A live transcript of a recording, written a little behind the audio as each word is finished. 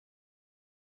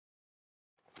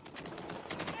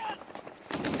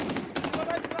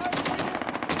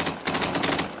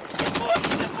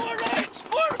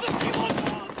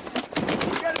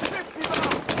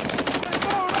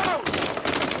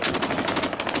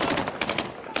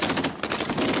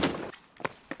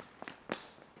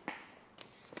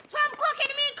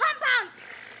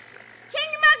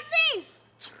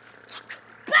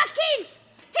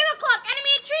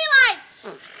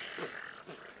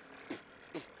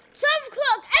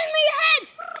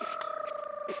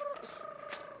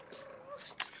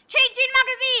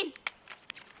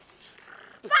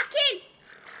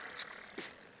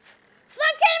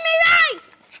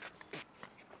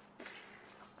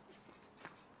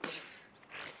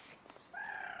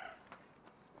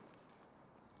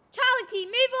team,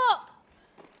 move up!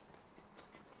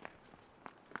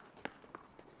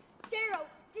 0,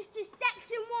 this is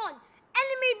section 1.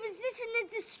 Enemy position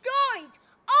is destroyed.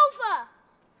 Over!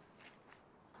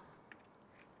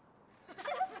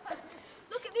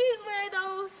 Look at these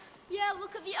weirdos. Yeah,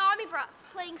 look at the army brats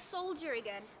playing soldier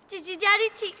again. Did your daddy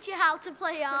teach you how to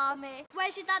play army?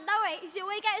 Where's your dad now? Is it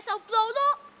where you get yourself blown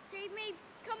up? Jamie,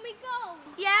 can we go?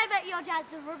 Yeah, I bet your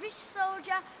dad's a rubbish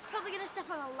soldier. Probably going to step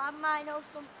on a landmine or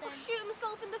something. Or shoot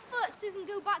himself in the foot so he can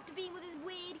go back to being with his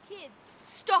weird kids.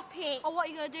 Stop it. Or what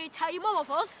are you going to do, tell your mum of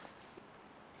us?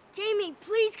 Jamie,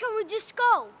 please can we just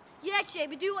go? Yeah,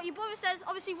 Jamie, do what your brother says.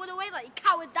 Obviously run away like your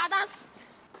coward dad has.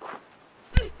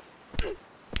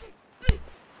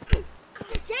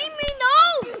 Jamie,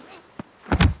 no!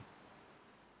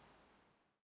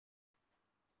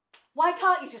 Why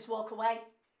can't you just walk away?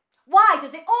 Why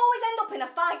does it always end up in a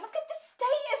fight? Look at the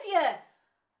state of you.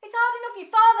 It's hard enough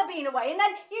your father being away and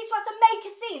then you two have to make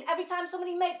a scene every time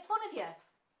somebody makes fun of you.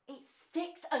 It's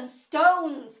sticks and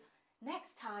stones.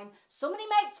 Next time somebody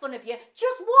makes fun of you,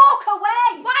 just walk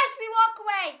away. Why should we walk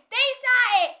away? They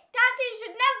started it. Daddy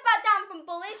should never back down from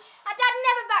bullies. And Dad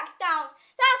never backs down.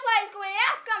 That's why he's going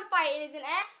Afghan fighting, isn't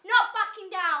it? Not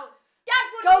backing down. Dad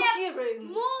would Go never... to your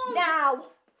rooms. Mom. Now.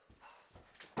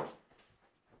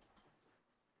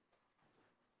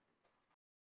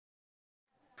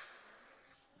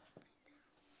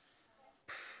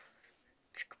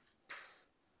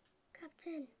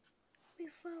 Captain,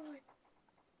 move forward.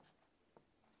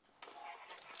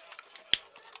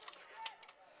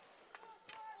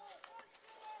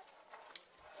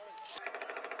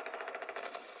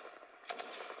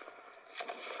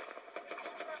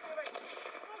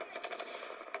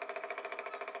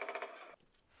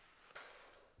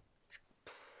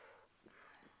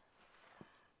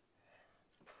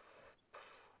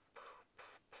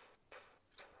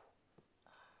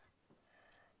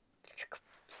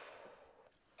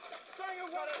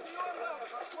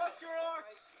 What's your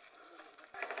arcs?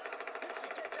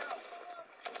 Get down.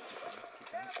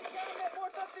 Get down there,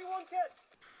 451 kid.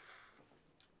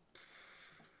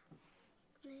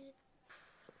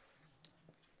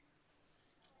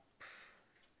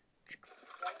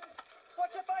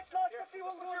 Watch your back, Lodge.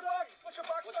 51, what's your back? What's your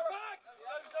back? What's your back?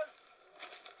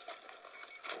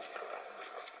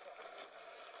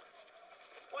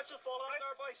 Watch the fall out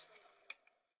there, boys.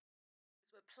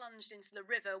 Were plunged into the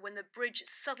river when the bridge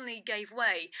suddenly gave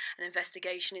way. An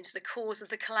investigation into the cause of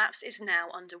the collapse is now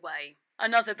underway.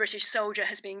 Another British soldier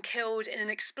has been killed in an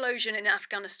explosion in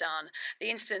Afghanistan. The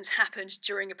incident happened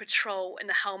during a patrol in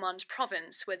the Helmand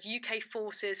province, where the UK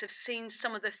forces have seen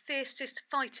some of the fiercest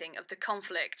fighting of the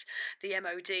conflict. The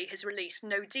MOD has released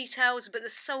no details, but the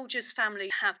soldier's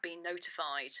family have been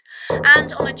notified.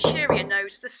 And on a cheerier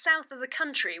note, the south of the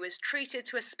country was treated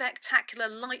to a spectacular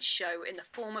light show in the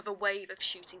form of a wave of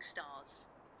shooting stars.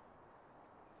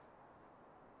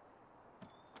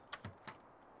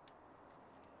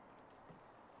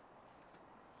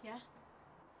 Yeah?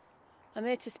 I'm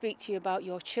here to speak to you about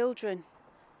your children.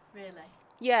 Really?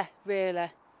 Yeah, really.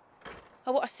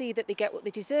 I want to see that they get what they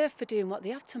deserve for doing what they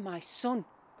have to my son.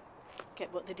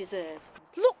 Get what they deserve.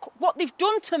 Look what they've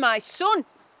done to my son.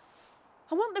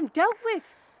 I want them dealt with.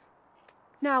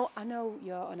 Now, I know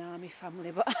you're an army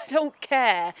family, but I don't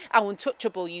care how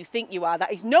untouchable you think you are.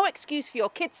 That is no excuse for your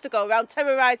kids to go around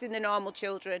terrorising the normal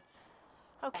children.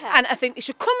 Okay. And I think they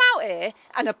should come out here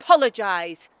and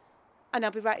apologise. And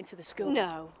I'll be writing to the school.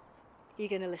 No. You're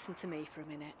going to listen to me for a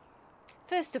minute.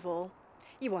 First of all,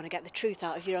 you want to get the truth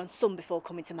out of your own son before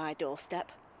coming to my doorstep.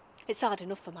 It's hard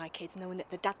enough for my kids knowing that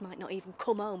their dad might not even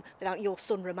come home without your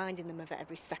son reminding them of it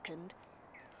every second.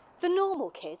 The normal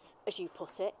kids, as you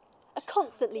put it, are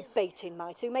constantly baiting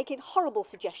my two, making horrible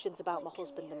suggestions about my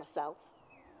husband and myself.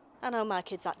 I know my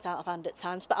kids act out of hand at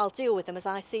times, but I'll deal with them as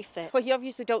I see fit. Well, you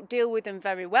obviously don't deal with them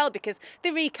very well because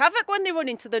they wreak havoc when they run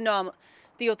into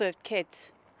the other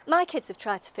kids. My kids have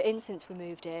tried to fit in since we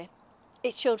moved here.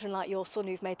 It's children like your son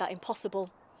who've made that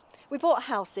impossible. We bought a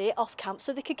house here off camp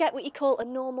so they could get what you call a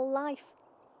normal life.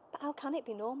 But how can it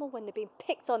be normal when they're being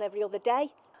picked on every other day?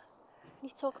 And you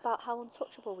talk about how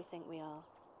untouchable we think we are.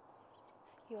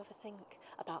 You ever think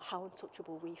about how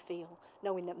untouchable we feel,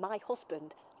 knowing that my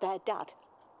husband, their dad,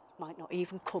 might not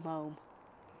even come home?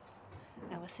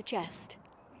 Now I suggest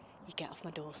you get off my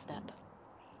doorstep.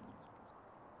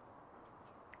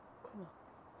 Come on.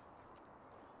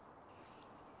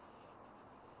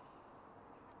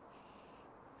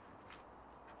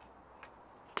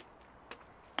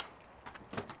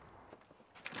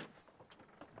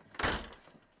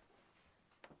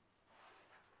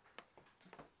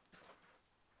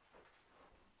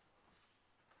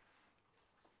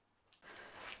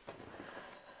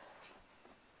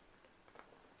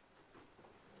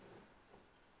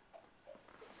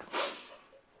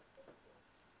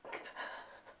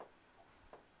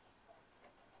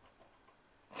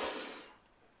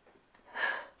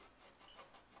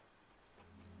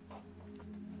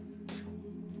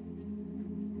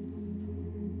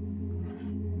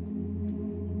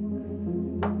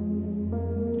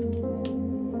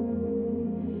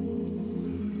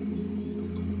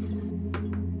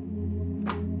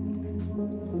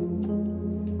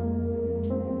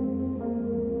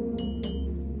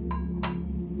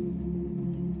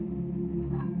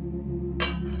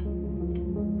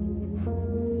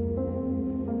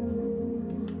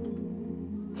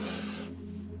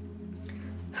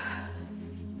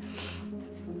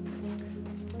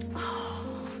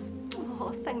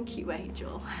 Thank you,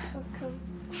 Angel. Welcome.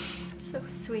 So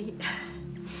sweet.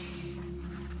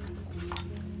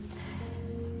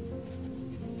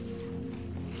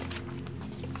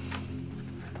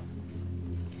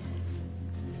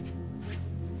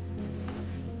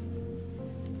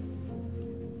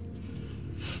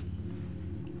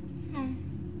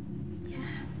 Yeah.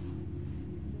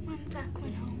 When's Dad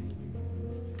coming home?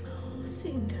 Oh,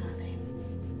 soon, darling.